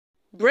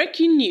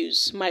Breaking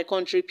news, my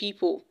country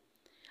people.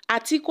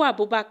 Atiku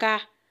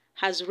Abubakar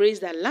has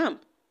raised alarm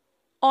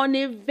on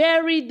a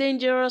very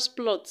dangerous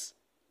plot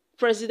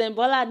President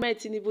Bola Ahmed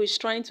Tinubu is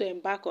trying to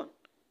embark on.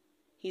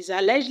 He's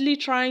allegedly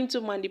trying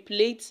to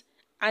manipulate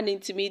and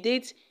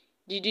intimidate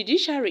the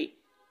judiciary.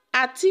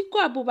 Atiku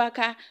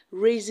Abubakar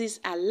raises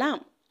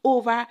alarm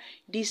over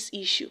this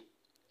issue.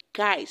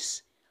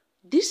 Guys,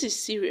 this is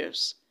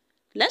serious.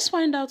 Let's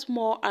find out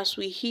more as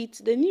we hit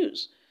the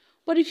news.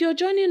 But if you're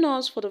joining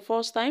us for the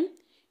first time,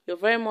 you're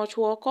very much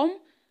welcome.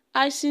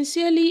 I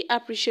sincerely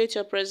appreciate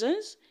your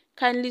presence.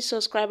 Kindly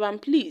subscribe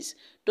and please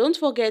don't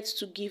forget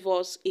to give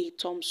us a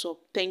thumbs up.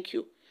 Thank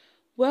you.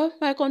 Well,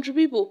 my country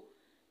people,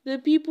 the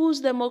People's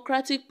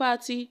Democratic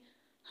Party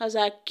has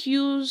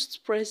accused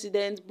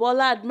President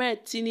Bola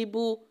Ahmed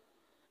Tinubu,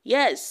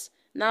 yes,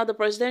 now the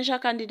presidential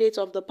candidate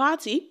of the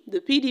party,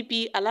 the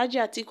PDP, Alhaji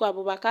Atiku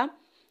Abubakar,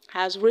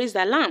 has raised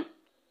alarm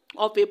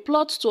of a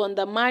plot to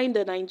undermine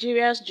the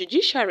Nigeria's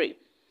judiciary.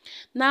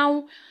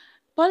 Now,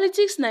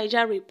 Politics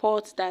Nigeria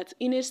reports that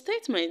in a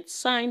statement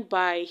signed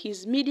by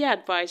his media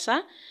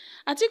advisor,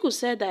 Atiku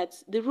said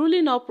that the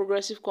ruling All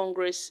Progressive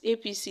Congress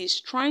 (APC) is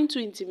trying to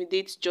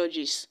intimidate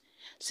judges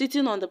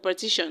sitting on the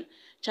petition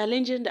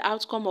challenging the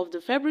outcome of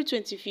the February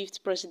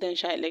 25th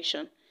presidential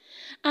election.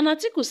 And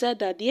Atiku said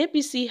that the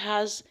APC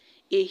has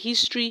a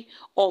history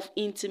of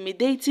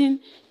intimidating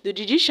the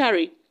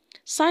judiciary,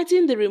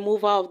 citing the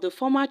removal of the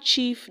former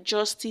Chief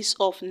Justice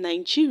of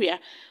Nigeria,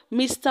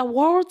 Mr.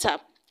 Walter,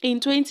 in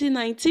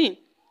 2019.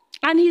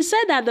 And he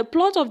said that the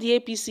plot of the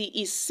APC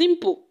is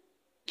simple.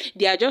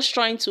 They are just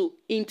trying to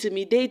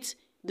intimidate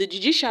the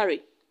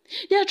judiciary.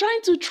 They are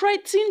trying to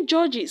threaten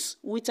judges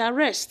with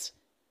arrest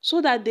so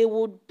that they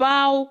would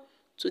bow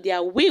to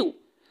their will,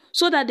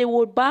 so that they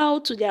would bow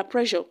to their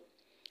pressure.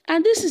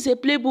 And this is a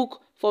playbook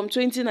from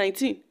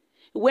 2019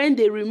 when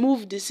they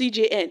removed the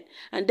CJN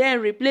and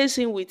then replaced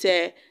him with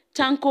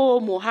Tanko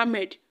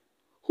Mohammed,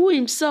 who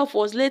himself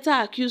was later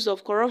accused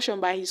of corruption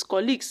by his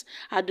colleagues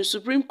at the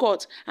Supreme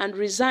Court and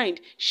resigned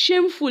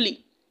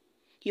shamefully.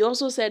 He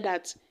also said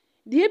that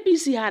the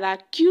APC had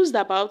accused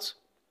about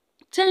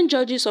 10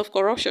 judges of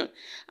corruption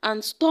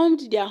and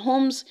stormed their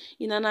homes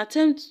in an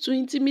attempt to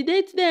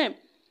intimidate them.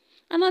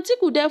 And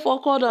Atiku therefore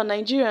called on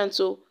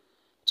Nigerians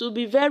to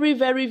be very,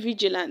 very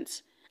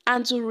vigilant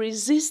and to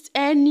resist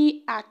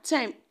any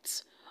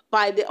attempt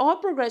by the All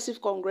Progressive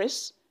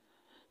Congress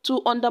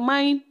to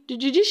undermine the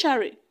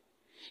judiciary.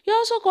 He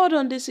also called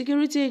on the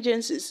security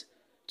agencies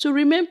to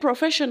remain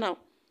professional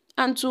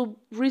and to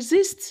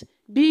resist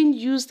being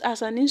used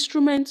as an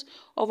instrument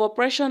of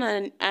oppression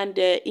and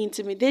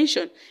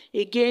intimidation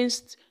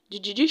against the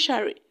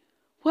judiciary.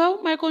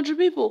 Well, my country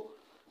people,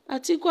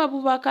 Atiku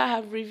Abubakar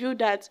have revealed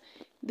that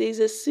there is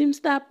a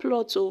sinister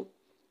plot to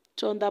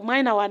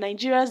undermine our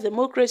Nigeria's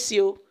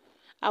democracy,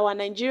 our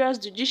Nigeria's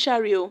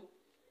judiciary.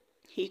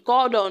 He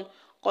called on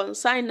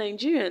concerned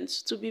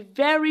Nigerians to be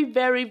very,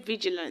 very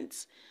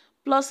vigilant.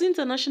 Plus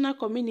international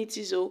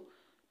communities,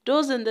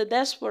 those in the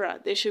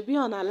diaspora, they should be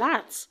on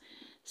alert.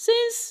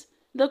 Since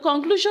the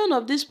conclusion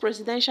of this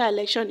presidential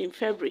election in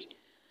February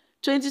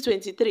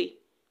 2023,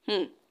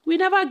 we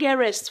never get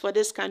rest for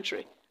this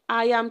country.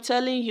 I am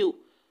telling you,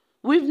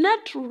 we've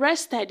not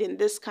rested in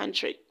this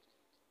country.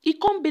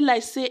 It can't be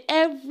like say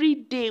every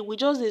day we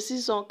just see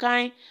some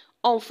kind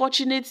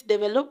unfortunate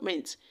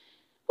development,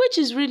 which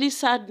is really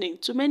saddening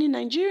to many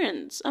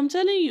Nigerians. I'm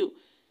telling you,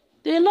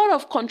 there are a lot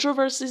of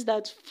controversies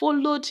that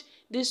followed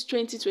this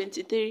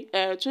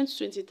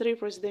 2023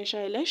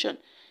 presidential election.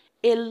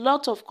 A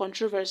lot of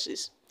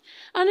controversies.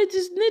 And it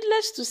is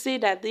needless to say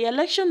that the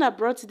election that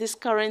brought this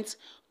current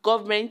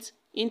government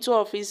into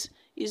office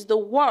is the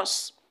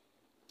worst.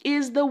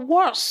 Is the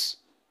worst.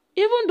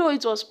 Even though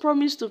it was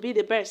promised to be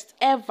the best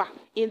ever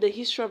in the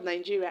history of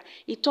Nigeria,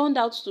 it turned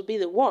out to be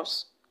the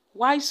worst.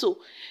 Why so?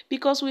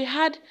 Because we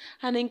had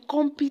an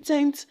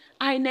incompetent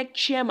INEC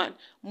chairman,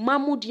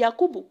 Mahmood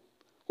Yakubu,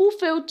 who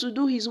failed to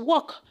do his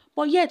work,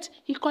 but yet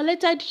he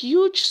collected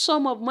huge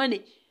sum of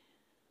money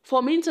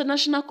from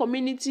international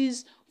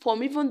communities,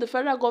 from even the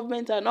federal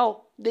government and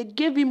all. They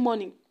gave him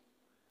money.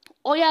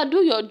 Oh yeah,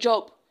 do your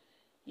job.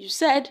 You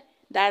said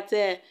that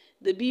the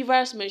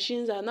BVAS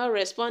machines are not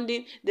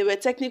responding. There were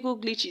technical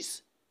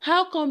glitches.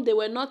 How come there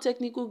were not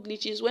technical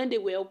glitches when they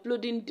were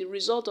uploading the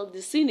result of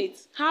the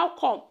Senate? How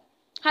come?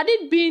 Had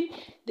it been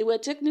there were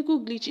technical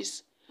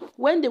glitches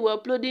when they were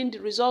uploading the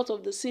result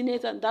of the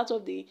Senate and that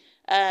of the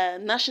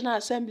National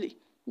Assembly,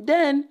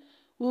 then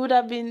we would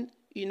have been,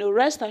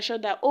 rest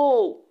assured that,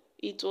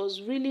 it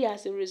was really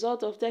as a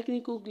result of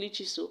technical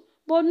glitches.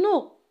 But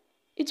no,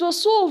 it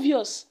was so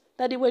obvious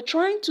that they were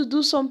trying to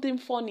do something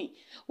funny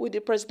with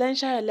the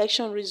presidential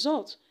election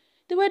result.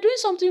 They were doing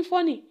something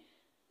funny.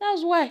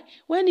 That's why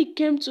when it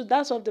came to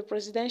that of the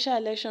presidential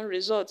election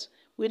results,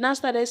 we now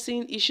started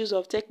seeing issues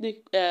of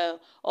technical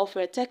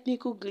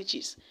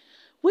glitches,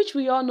 which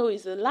we all know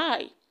is a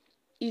lie,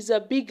 is a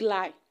big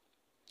lie.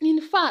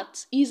 In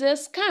fact, is a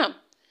scam.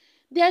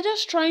 They are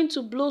just trying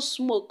to blow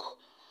smoke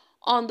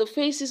on the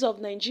faces of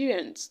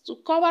Nigerians to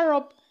cover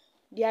up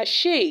their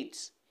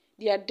shades,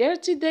 their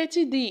dirty,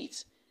 dirty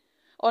deeds.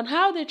 on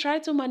how they try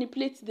to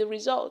manipulate the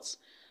results,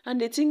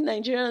 and they think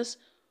Nigerians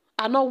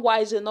are not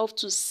wise enough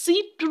to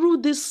see through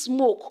this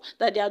smoke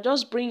that they are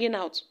just bringing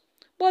out.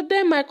 But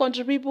then, my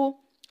country people,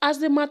 as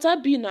the matter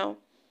be now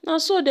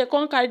so they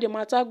can't carry the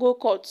matter go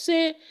court,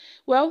 say,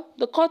 well,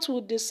 the court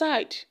will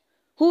decide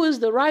who is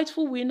the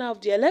rightful winner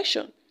of the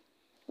election,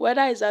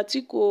 whether it's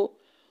Atiku,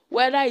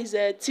 whether it's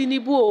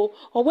Tinubu,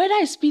 or whether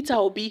it's Peter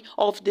Obi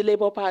of the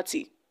Labour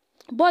Party.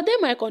 But then,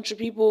 my country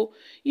people,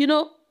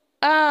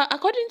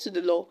 according to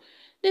the law,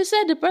 they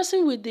said the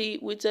person with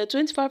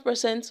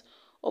 25%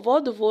 of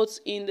all the votes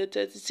in the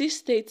 36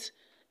 states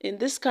in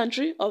this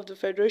country of the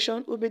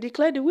federation will be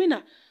declared the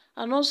winner.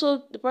 And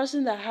also the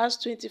person that has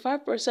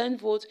 25%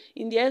 vote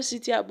in the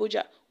FCT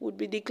Abuja would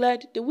be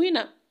declared the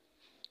winner.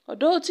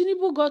 Although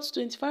Tinubu got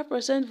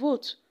 25%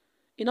 vote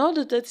in all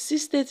the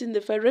 36 states in the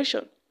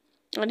federation,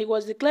 and he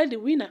was declared the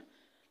winner,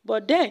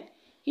 but then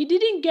he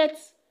didn't get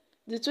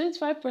the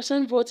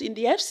 25% vote in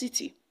the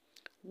FCT,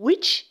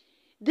 which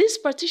these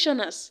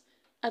petitioners,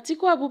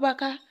 Atiku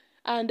Abubakar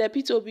and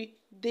Peter Obi,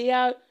 they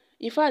have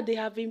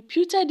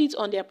imputed it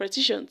on their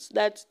petitions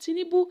that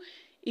Tinubu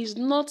is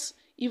not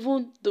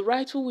even the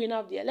rightful winner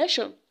of the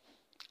election.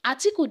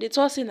 Atiku, they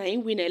toss in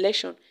and win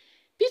election.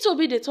 Peter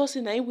Obi, they toss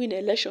in and win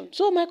election.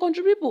 So, my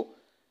country people,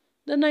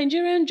 the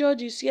Nigerian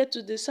judge is here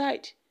to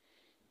decide.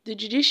 The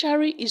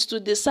judiciary is to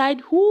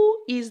decide who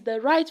is the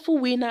rightful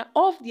winner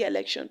of the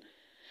election.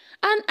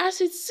 And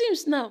as it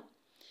seems now,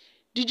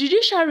 the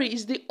judiciary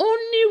is the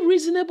only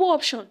reasonable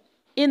option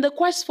in the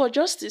quest for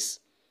justice.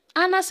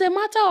 And as a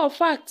matter of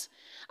fact,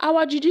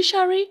 our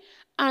judiciary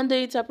and the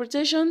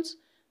interpretations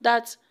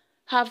that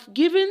have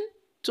given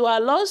to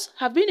our laws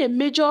have been a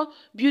major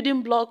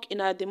building block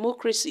in our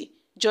democracy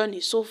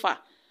journey so far.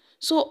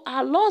 So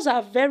our laws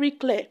are very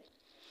clear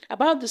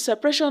about the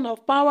separation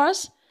of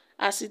powers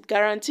as it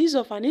guarantees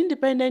of an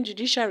independent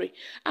judiciary.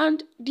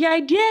 And the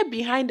idea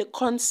behind the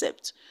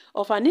concept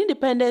of an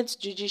independent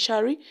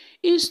judiciary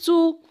is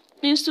to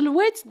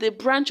insinuate the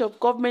branch of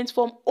government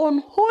from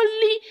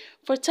unholy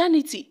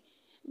fraternity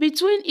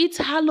between its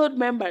hallowed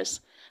members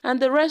and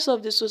the rest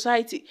of the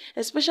society,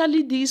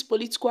 especially these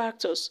political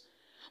actors.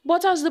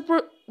 But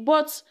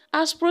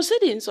as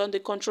proceedings on the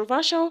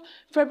controversial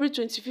February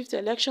 25th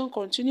election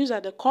continues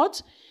at the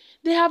court,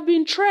 there have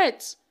been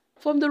threats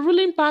from the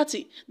ruling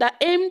party that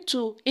aim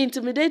to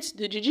intimidate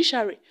the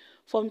judiciary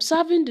from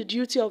serving the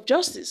duty of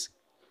justice.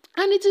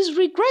 And it is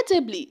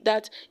regrettably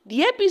that the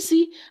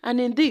APC and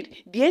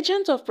indeed the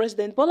agents of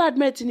President Bola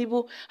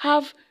Tinubu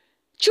have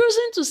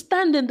chosen to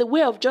stand in the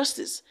way of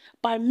justice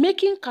by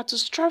making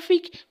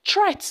catastrophic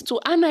threats to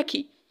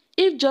anarchy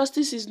if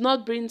justice is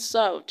not being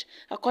served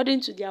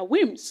according to their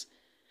whims.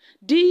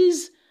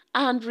 These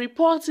and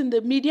reports in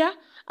the media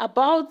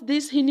about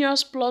this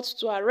heinous plot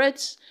to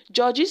arrest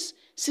judges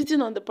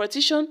sitting on the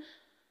petition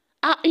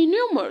are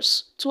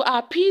enormous to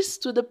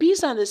the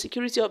peace and the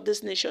security of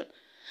this nation.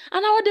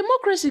 And our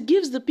democracy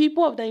gives the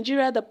people of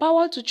Nigeria the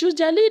power to choose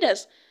their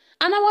leaders.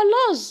 And our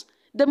laws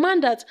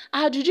demand that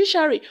our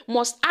judiciary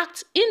must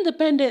act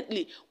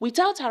independently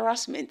without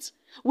harassment,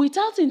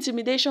 without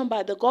intimidation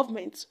by the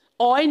government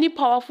or any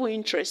powerful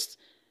interest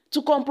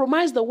to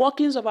compromise the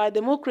workings of our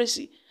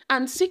democracy.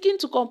 And seeking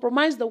to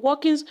compromise the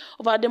workings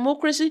of our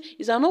democracy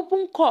is an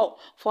open call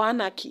for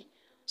anarchy.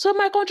 So,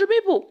 my country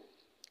people,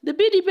 the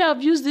BDP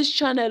have used this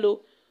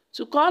channel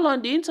to call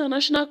on the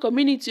international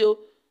community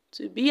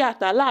to be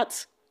at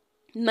alert.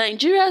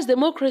 Nigeria's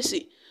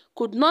democracy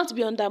could not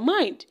be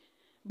undermined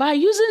by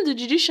using the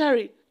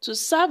judiciary to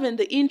serve in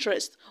the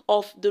interest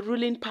of the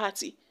ruling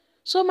party.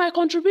 So, my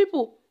country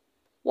people,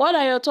 what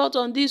are your thoughts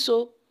on this?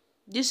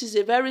 This is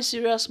a very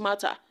serious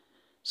matter.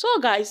 So,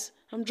 guys,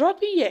 I'm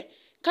dropping here.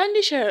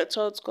 Kindly share your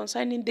thoughts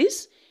concerning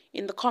this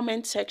in the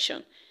comment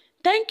section.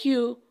 Thank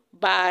you.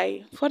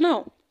 Bye for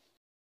now.